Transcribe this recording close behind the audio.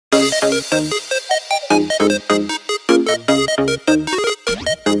Hi,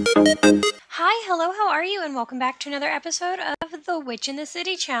 hello, how are you? And welcome back to another episode of the Witch in the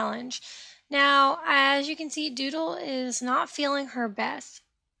City Challenge. Now, as you can see, Doodle is not feeling her best,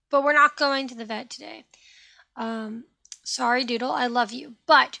 but we're not going to the vet today. Sorry, Doodle, I love you,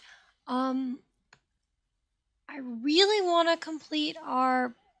 but I really want to complete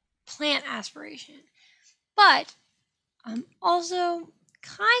our plant aspiration, but I'm also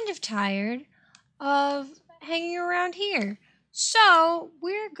kind of tired of hanging around here. So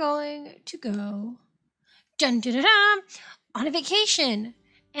we're going to go dun, dun, dun, dun, on a vacation.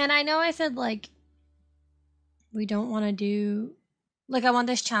 And I know I said we don't want to do I want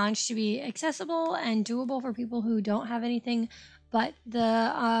this challenge to be accessible and doable for people who don't have anything but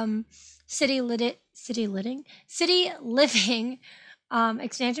the city living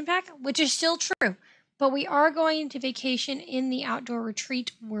expansion pack, which is still true. But we are going to vacation in the outdoor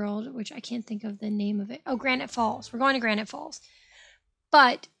retreat world, which I can't think of the name of it. Oh, Granite Falls. We're going to Granite Falls.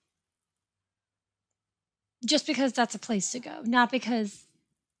 But just because that's a place to go, not because...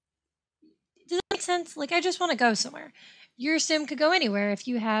 Does that make sense? I just want to go somewhere. Your sim could go anywhere if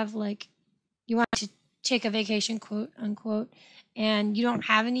you have, you want to take a vacation, quote unquote, and you don't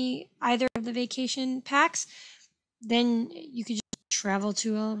have either of the vacation packs, then you could just travel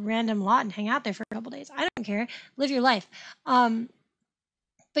to a random lot and hang out there for a couple days. I don't care. Live your life. But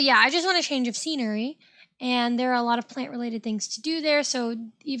yeah, I just want a change of scenery, and there are a lot of plant-related things to do there, so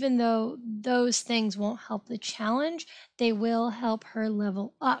even though those things won't help the challenge, they will help her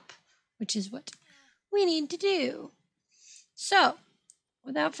level up, which is what we need to do. So,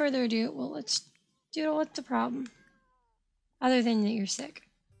 without further ado, well, let's do what's the problem? Other than that you're sick.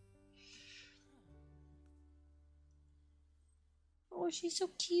 Oh, she's so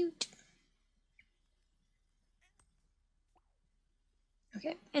cute.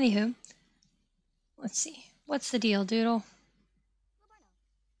 Okay, anywho, let's see. What's the deal, Doodle?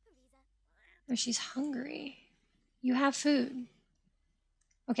 Oh, she's hungry. You have food.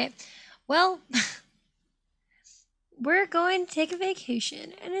 Okay, well, we're going to take a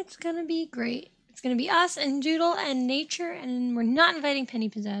vacation, and it's going to be great. It's going to be us and Doodle and nature, and we're not inviting Penny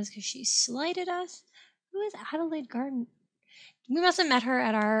Pizzazz because she slighted us. Who is Adelaide Garden? We must have met her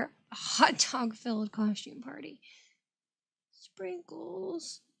at our hot dog-filled costume party.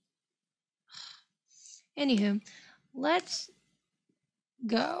 Sprinkles. Anywho, let's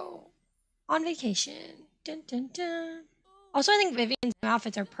go on vacation. Dun, dun, dun. Also, I think Vivian's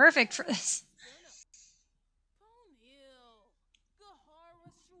outfits are perfect for this.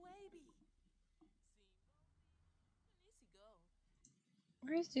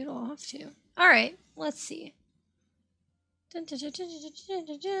 Where's Doodle off to? Alright, let's see. Dun, dun, dun, dun, dun,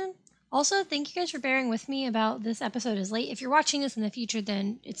 dun, dun. Also, thank you guys for bearing with me about this episode is late. If you're watching this in the future,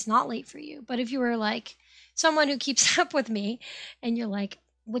 then it's not late for you. But if you were someone who keeps up with me and you're like,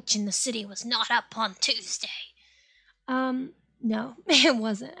 Witch in the City was not up on Tuesday. No, it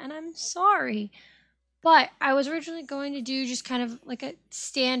wasn't. And I'm sorry. But I was originally going to do just kind of like a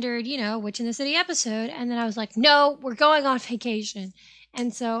standard, Witch in the City episode. And then I was like, no, we're going on vacation.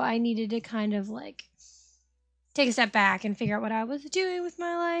 And so I needed to kind of take a step back and figure out what I was doing with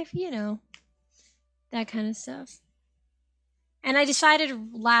my life, that kind of stuff. And I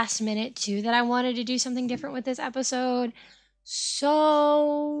decided last minute, too, that I wanted to do something different with this episode.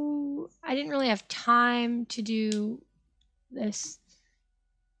 So I didn't really have time to do this.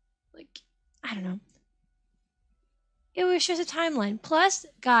 I don't know. It was just a timeline. Plus,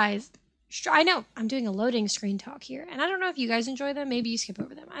 guys, I know I'm doing a loading screen talk here. And I don't know if you guys enjoy them. Maybe you skip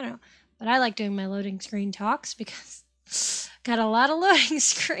over them. I don't know. But I like doing my loading screen talks because got a lot of loading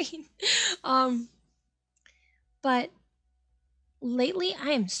screen. But lately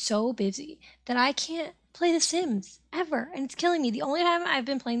I am so busy that I can't play The Sims ever. And it's killing me. The only time I've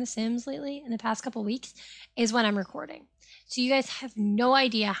been playing The Sims lately in the past couple weeks is when I'm recording. So you guys have no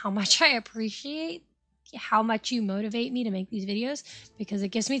idea how much I appreciate how much you motivate me to make these videos, because it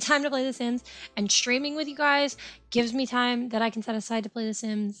gives me time to play The Sims, and streaming with you guys gives me time that I can set aside to play The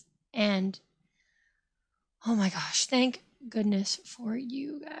Sims. And oh my gosh, thank goodness for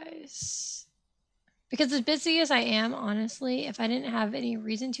you guys. Because as busy as I am, honestly, if I didn't have any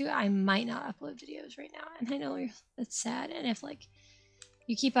reason to, I might not upload videos right now. And I know that's sad. And if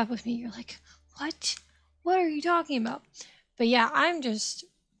you keep up with me, you're like, what? What are you talking about? But yeah, I'm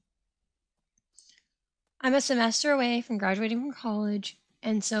a semester away from graduating from college.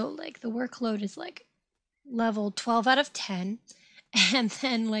 And so the workload is level 12 out of 10. And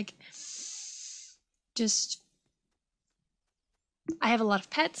then just I have a lot of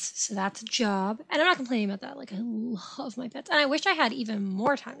pets, so that's a job. And I'm not complaining about that. Like, I love my pets. And I wish I had even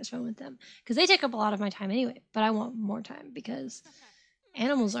more time to spend with them because they take up a lot of my time anyway. But I want more time because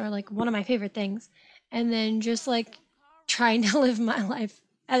animals are like one of my favorite things. And then just like trying to live my life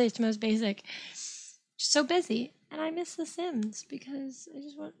at its most basic, just so busy. And I miss The Sims because I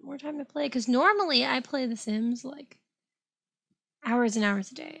just want more time to play. Because normally I play The Sims like hours and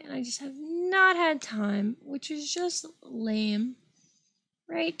hours a day. And I just have not had time, which is just lame.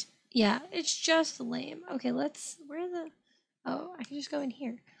 Right? Yeah, it's just lame. Okay, where the, oh, I can just go in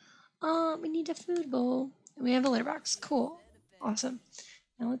here. We need a food bowl. And we have a litter box. Cool. Awesome.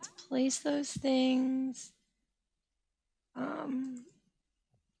 Now let's place those things,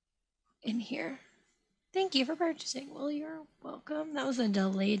 in here. Thank you for purchasing. Well, you're welcome. That was a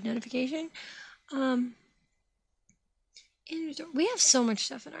delayed notification. We have so much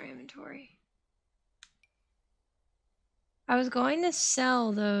stuff in our inventory. I was going to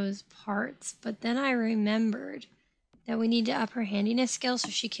sell those parts, but then I remembered that we need to up her handiness skill so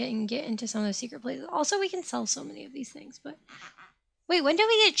she can get into some of those secret places. Also, we can sell so many of these things, but... Wait, when do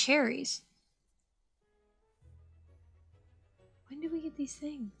we get cherries? When do we get these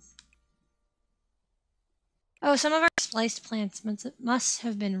things? Oh, some of our spliced plants must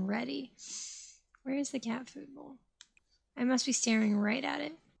have been ready. Where is the cat food bowl? I must be staring right at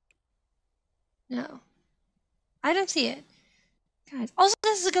it. No. I don't see it. Guys, also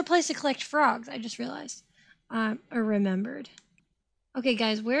this is a good place to collect frogs, I just realized. Or remembered. Okay,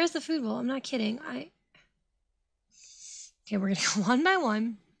 guys, where is the food bowl? I'm not kidding. Okay, we're gonna go one by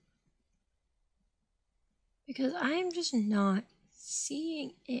one. Because I'm just not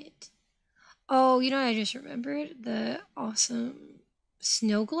seeing it. Oh, you know what I just remembered? The awesome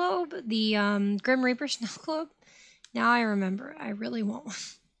snow globe. The Grim Reaper snow globe. Now I remember. I really want one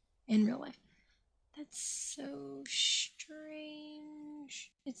in real life. That's so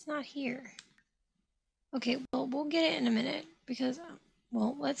strange. It's not here. Okay, well, we'll get it in a minute because,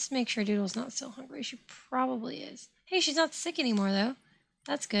 well, let's make sure Doodle's not still hungry. She probably is. Hey, she's not sick anymore, though.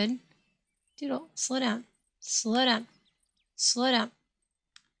 That's good. Doodle, slow down. Slow down. Slow down.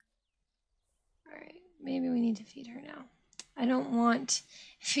 Alright, maybe we need to feed her now. I don't want,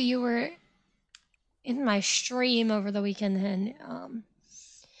 if you were in my stream over the weekend, then,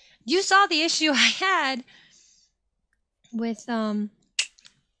 you saw the issue I had with,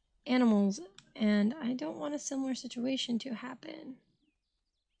 animals, and I don't want a similar situation to happen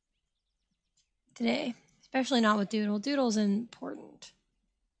today, especially not with Doodle. Doodle's important.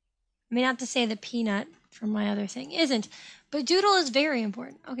 I mean, not to say that Peanut from my other thing isn't, but Doodle is very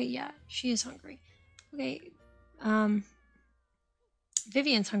important. Okay, yeah, she is hungry. Okay,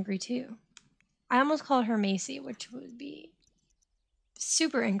 Vivian's hungry too. I almost called her Macy, which would be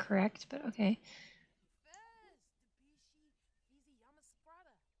super incorrect, but okay.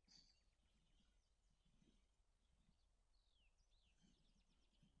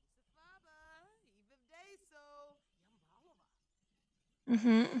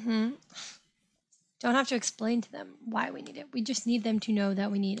 Don't have to explain to them why we need it. We just need them to know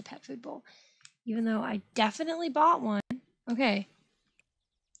that we need a pet food bowl. Even though I definitely bought one. Okay.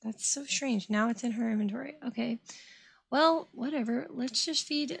 That's so strange. Now it's in her inventory. Okay. Well, whatever. Let's just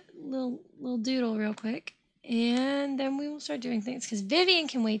feed little Doodle real quick. And then we will start doing things. Because Vivian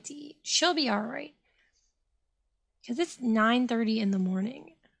can wait to eat. She'll be alright. Because it's 9:30 in the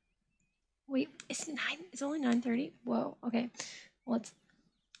morning. Wait, it's only 9:30? Whoa, okay. Let's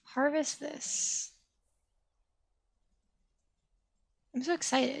harvest this. I'm so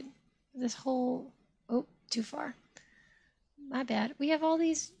excited. This whole... Oh, too far. My bad. We have all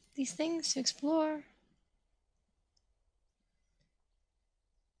these things to explore.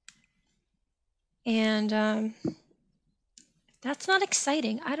 And, if that's not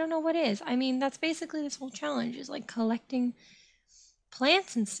exciting, I don't know what is. I mean, that's basically this whole challenge, is like collecting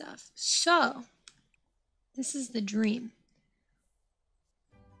plants and stuff. So, this is the dream.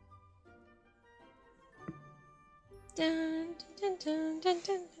 Dun, dun, dun, dun,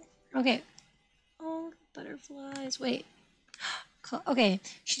 dun. Okay. Oh, butterflies. Wait. Okay,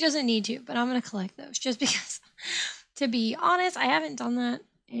 she doesn't need to, but I'm going to collect those just because, to be honest, I haven't done that,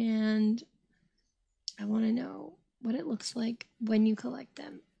 and I want to know what it looks like when you collect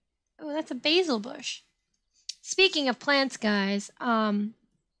them. Oh, that's a basil bush. Speaking of plants, guys,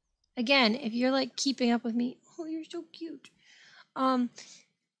 again, if you're like keeping up with me, oh, you're so cute.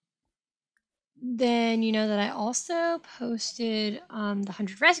 Then you know that I also posted the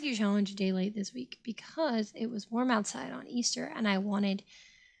 100 Rescue Challenge a day late this week because it was warm outside on Easter and I wanted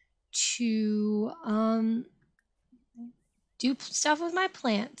to do stuff with my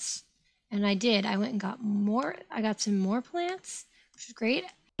plants. And I did. I went and got more. I got some more plants which was great.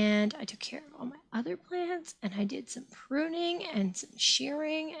 And I took care of all my other plants, and I did some pruning and some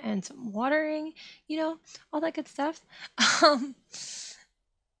shearing and some watering, you know, all that good stuff.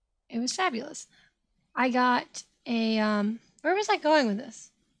 It was fabulous. I got a, where was I going with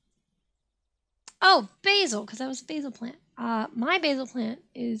this? Oh, basil, because that was a basil plant. My basil plant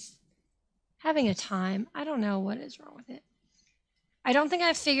is having a time. I don't know what is wrong with it. I don't think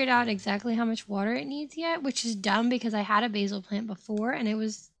I've figured out exactly how much water it needs yet, which is dumb because I had a basil plant before and it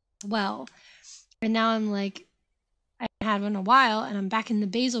was well. And now I'm like, I haven't had one in a while and I'm back in the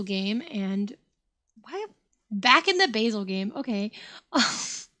basil game. And why back in the basil game? Okay.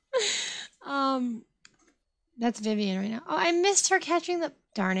 That's Vivian right now. Oh, I missed her catching the,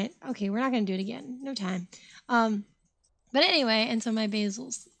 darn it. Okay, we're not gonna do it again. No time. But anyway, and so my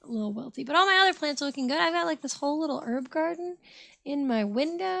basil's a little wilty, but all my other plants are looking good. I've got like this whole little herb garden in my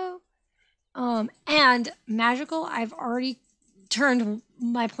window. And magical, I've already turned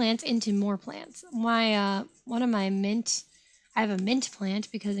my plants into more plants. My one of my mint, I have a mint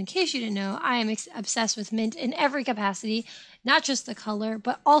plant because in case you didn't know, I am obsessed with mint in every capacity, not just the color,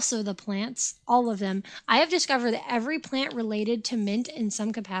 but also the plants, all of them. I have discovered that every plant related to mint in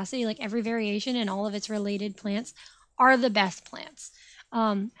some capacity, like every variation and all of its related plants, are the best plants.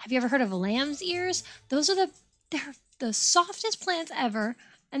 Have you ever heard of lamb's ears? They're the softest plants ever,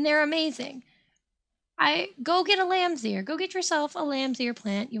 and they're amazing. Go get a lamb's ear. Go get yourself a lamb's ear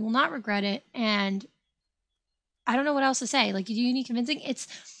plant. You will not regret it. And I don't know what else to say. Like, do you need convincing? It's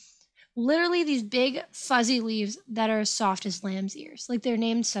literally these big fuzzy leaves that are as soft as lamb's ears. Like, they're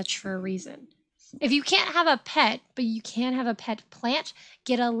named such for a reason. If you can't have a pet, but you can have a pet plant,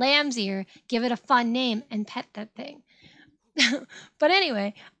 get a lamb's ear, give it a fun name, and pet that thing. But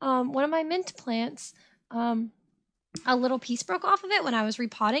anyway, one of my mint plants, a little piece broke off of it when I was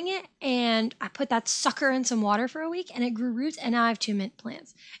repotting it, and I put that sucker in some water for a week, and it grew roots, and now I have 2 mint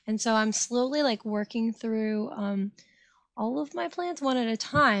plants. And so I'm slowly like working through all of my plants one at a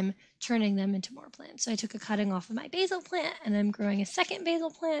time, turning them into more plants. So I took a cutting off of my basil plant, and I'm growing a second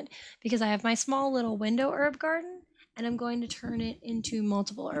basil plant because I have my small little window herb garden, and I'm going to turn it into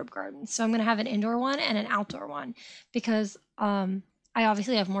multiple herb gardens. So I'm going to have an indoor one and an outdoor one because I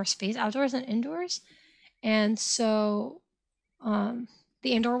obviously have more space outdoors than indoors. And so the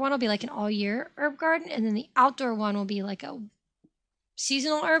indoor one will be like an all year herb garden, and then the outdoor one will be like a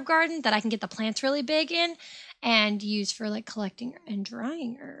seasonal herb garden that I can get the plants really big in and use for like collecting and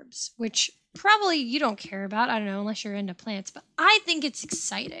drying herbs, which probably you don't care about. I don't know, unless you're into plants, but I think it's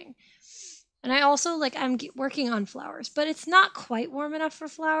exciting. And I also like, I'm working on flowers, but it's not quite warm enough for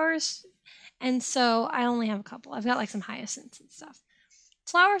flowers. And so I only have a couple. I've got like some hyacinths and stuff.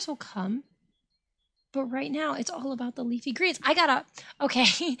 Flowers will come. But right now, it's all about the leafy greens.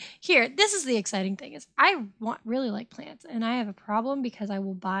 Okay, here, this is the exciting thing is I really like plants, and I have a problem because I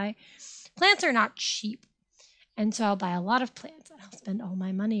will buy, plants are not cheap. And so I'll buy a lot of plants, and I'll spend all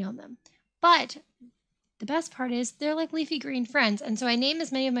my money on them. But the best part is they're like leafy green friends, and so I name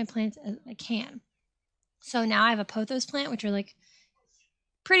as many of my plants as I can. So now I have a pothos plant, which are like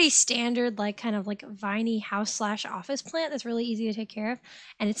pretty standard, like kind of like viney house/office plant that's really easy to take care of.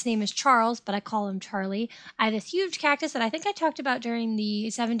 And its name is Charles, but I call him Charlie. I have this huge cactus that I think I talked about during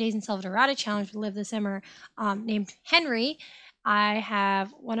the 7 Days in Selva Dorada challenge with Live the Simmer, named Henry. I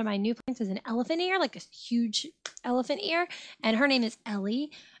have one of my new plants is an elephant ear, like a huge elephant ear, and her name is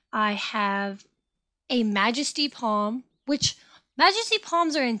Ellie. I have a majesty palm, which majesty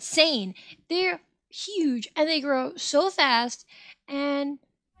palms are insane. They're huge and they grow so fast, and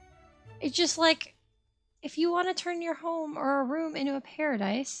it's just like, if you want to turn your home or a room into a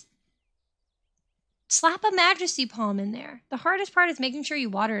paradise, slap a majesty palm in there. The hardest part is making sure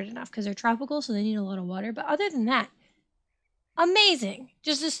you water it enough because they're tropical, so they need a lot of water. But other than that, amazing.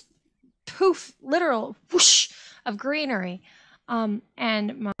 Just this poof, literal whoosh of greenery.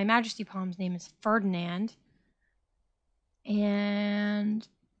 And my majesty palm's name is Ferdinand. And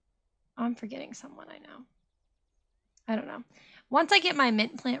I'm forgetting someone I know. I don't know. Once I get my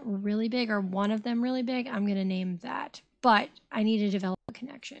mint plant really big, or one of them really big, I'm going to name that. But I need to develop a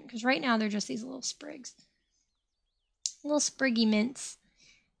connection, because right now they're just these little sprigs. Little spriggy mints.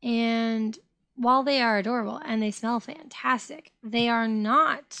 And while they are adorable and they smell fantastic, they are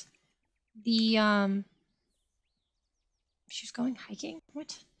not the, she's going hiking?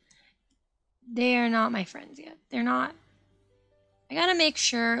 What? They are not my friends yet. They're not. I got to make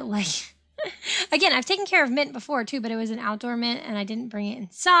sure, like... Again, I've taken care of mint before too, but it was an outdoor mint and I didn't bring it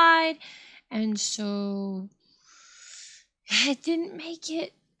inside. And so I didn't make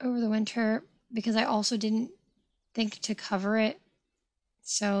it over the winter because I also didn't think to cover it.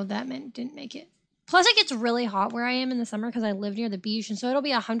 So that mint didn't make it. Plus, it gets really hot where I am in the summer because I live near the beach, and so it'll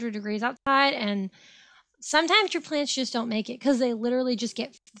be 100 degrees outside, and sometimes your plants just don't make it because they literally just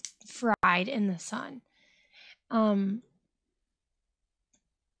get fried in the sun. But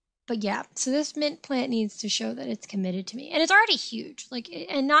yeah, so this mint plant needs to show that it's committed to me. And it's already huge, like,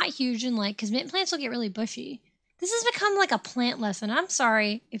 and not huge in like, because mint plants will get really bushy. This has become like a plant lesson. I'm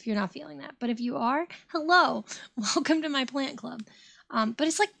sorry if you're not feeling that, but if you are, hello, welcome to my plant club. But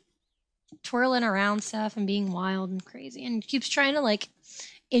it's like twirling around stuff and being wild and crazy, and it keeps trying to like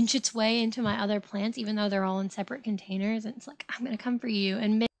inch its way into my other plants, even though they're all in separate containers. And it's like, I'm gonna come for you.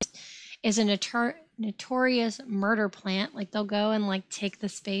 And mint is a notorious murder plant. Like, they'll go and like take the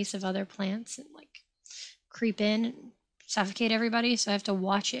space of other plants and like creep in and suffocate everybody. So I have to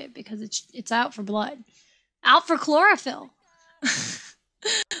watch it because it's out for blood, out for chlorophyll.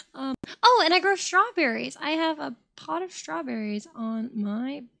 Oh, and I grow strawberries. I have a pot of strawberries on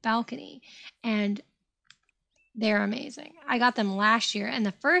my balcony, and they're amazing. I got them last year, and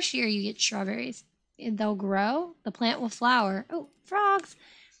the first year you get strawberries, they'll grow, the plant will flower. Oh, frogs!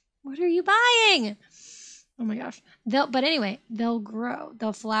 What are you buying? Oh my gosh. But anyway, they'll grow,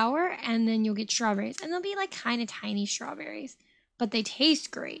 they'll flower, and then you'll get strawberries. And they'll be like kind of tiny strawberries, but they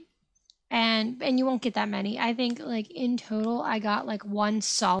taste great. And you won't get that many. I think like in total, I got like one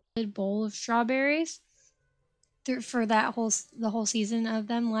solid bowl of strawberries for the whole season of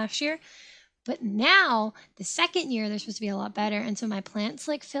them last year. But now, the second year, they're supposed to be a lot better. And so my plant's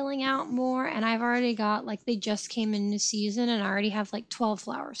like filling out more. And I've already got, like, they just came into season and I already have like 12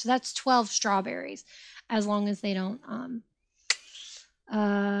 flowers. So that's 12 strawberries, as long as they don't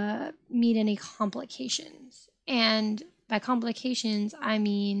meet any complications. And by complications, I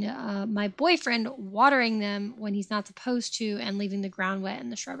mean my boyfriend watering them when he's not supposed to and leaving the ground wet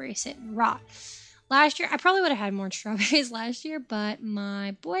and the strawberries sit and rot. Last year, I probably would have had more strawberries last year, but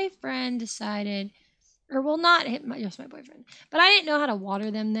my boyfriend decided, or well, not just my boyfriend, but I didn't know how to water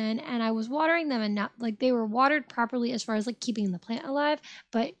them then, and I was watering them and not, like, they were watered properly as far as, like, keeping the plant alive,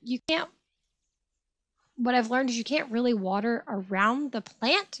 but you can't, what I've learned is you can't really water around the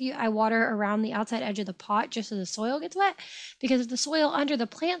plant. I water around the outside edge of the pot just so the soil gets wet, because if the soil under the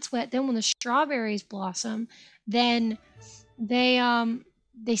plant's wet, then when the strawberries blossom, then they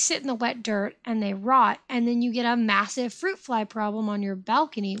sit in the wet dirt and they rot, and then you get a massive fruit fly problem on your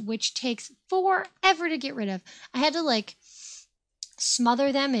balcony, which takes forever to get rid of. I had to like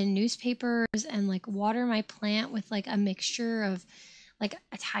smother them in newspapers and like water my plant with like a mixture of like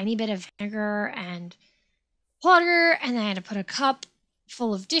a tiny bit of vinegar and water, and then I had to put a cup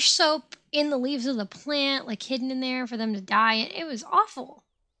full of dish soap in the leaves of the plant, like hidden in there for them to die. And it was awful.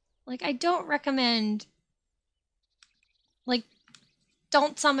 Like, I don't recommend, like,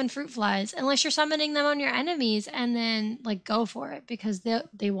 don't summon fruit flies unless you're summoning them on your enemies, and then like go for it, because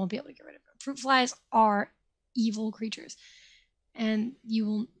they won't be able to get rid of them. Fruit flies are evil creatures, and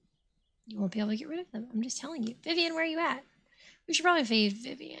you won't be able to get rid of them. I'm just telling you. Vivian, where are you at? We should probably feed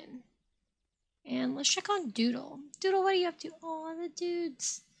Vivian. And let's check on Doodle. Doodle, what are you up to? Oh, the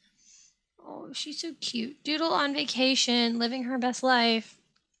dudes. Oh, she's so cute. Doodle on vacation, living her best life.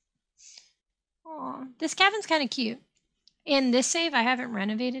 Oh, this cabin's kind of cute. In this save, I haven't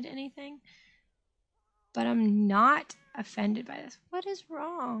renovated anything, but I'm not offended by this. What is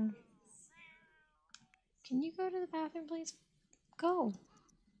wrong? Can you go to the bathroom, please? Go.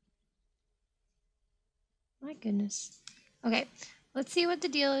 My goodness. Okay, let's see what the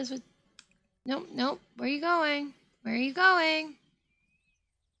deal is with... Nope, nope. Where are you going? Where are you going?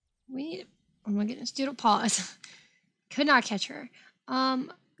 We need... Oh my goodness, Doodle, pause. Could not catch her.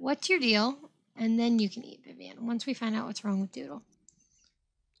 What's your deal? And then you can eat, Vivian, once we find out what's wrong with Doodle.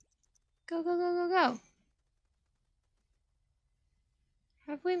 Go, go, go, go, go.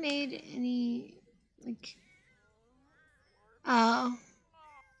 Have we made any, like... Oh.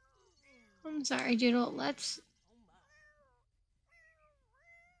 I'm sorry, Doodle. Let's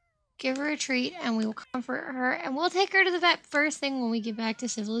give her a treat, and we will comfort her, and we'll take her to the vet first thing when we get back to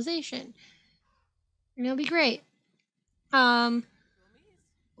civilization. And it'll be great. What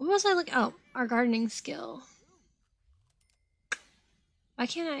was I looking? Oh, our gardening skill. Why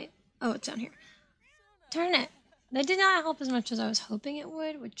can't I? Oh, it's down here. Darn it. That did not help as much as I was hoping it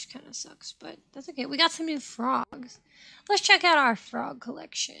would, which kind of sucks, but that's okay. We got some new frogs. Let's check out our frog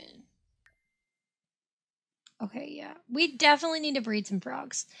collection. Okay, yeah. We definitely need to breed some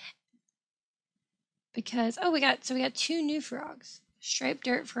frogs. Because, oh, we got 2 new frogs. Striped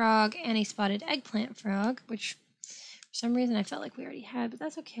dirt frog and a spotted eggplant frog, which for some reason I felt like we already had, but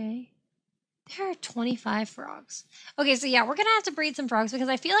that's okay. There are 25 frogs. Okay, so yeah, we're going to have to breed some frogs because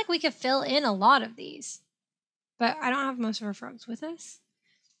I feel like we could fill in a lot of these. But I don't have most of our frogs with us.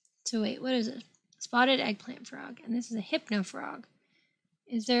 So wait, what is it? spotted eggplant frog, and this is a hypno frog.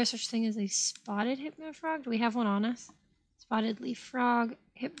 Is there such thing as a spotted hypno frog? Do we have one on us? Spotted leaf frog.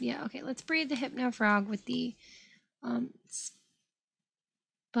 Yeah, okay, let's breed the hypno frog with the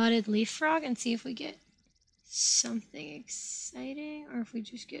spotted leaf frog and see if we get something exciting, or if we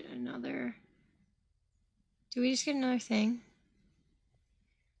just get another. Do we just get another thing?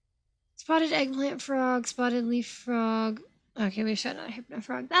 Spotted eggplant frog, spotted leaf frog. Okay, we just got another hypno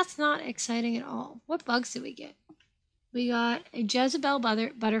frog. That's not exciting at all. What bugs did we get? We got a Jezebel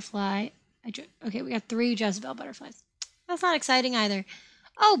butterfly. Okay, we got 3 Jezebel butterflies. That's not exciting either.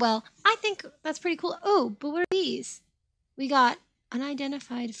 Oh, well, I think that's pretty cool. Oh, but what are these? We got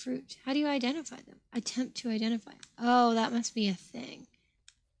unidentified fruit. How do you identify them? Attempt to identify. Oh, that must be a thing.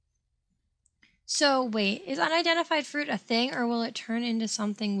 So, wait, is unidentified fruit a thing, or will it turn into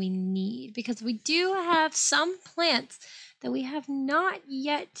something we need? Because we do have some plants that we have not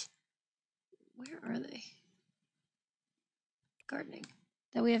yet... Where are they? Gardening.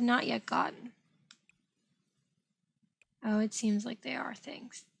 That we have not yet gotten. Oh, it seems like they are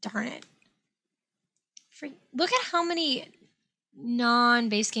things. Darn it. Look at how many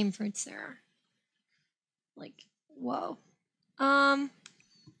non-base game fruits there are. Like, whoa.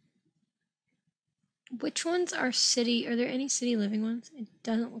 Which ones are city? Are there any city living ones? It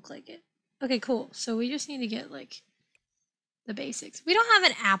doesn't look like it. Okay, cool. So we just need to get, like, the basics. We don't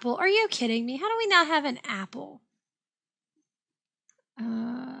have an apple. Are you kidding me? How do we not have an apple?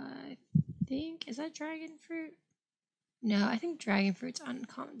 I think... Is that dragon fruit? No, I think dragon fruit's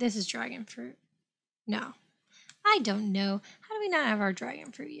uncommon. This is dragon fruit. No. I don't know. How do we not have our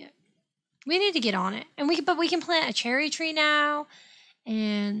dragon fruit yet? We need to get on it. And but we can plant a cherry tree now.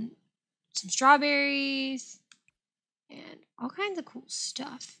 And... some strawberries and all kinds of cool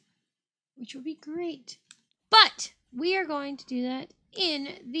stuff, which will be great. But we are going to do that in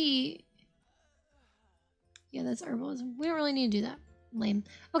the... Yeah, that's herbalism. We don't really need to do that. Lame.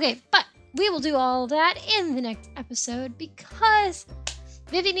 Okay, but we will do all that in the next episode because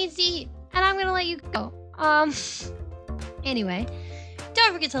Vivi needs to eat, and I'm going to let you go. Anyway,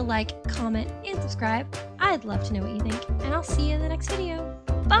 don't forget to like, comment, and subscribe. I'd love to know what you think, and I'll see you in the next video.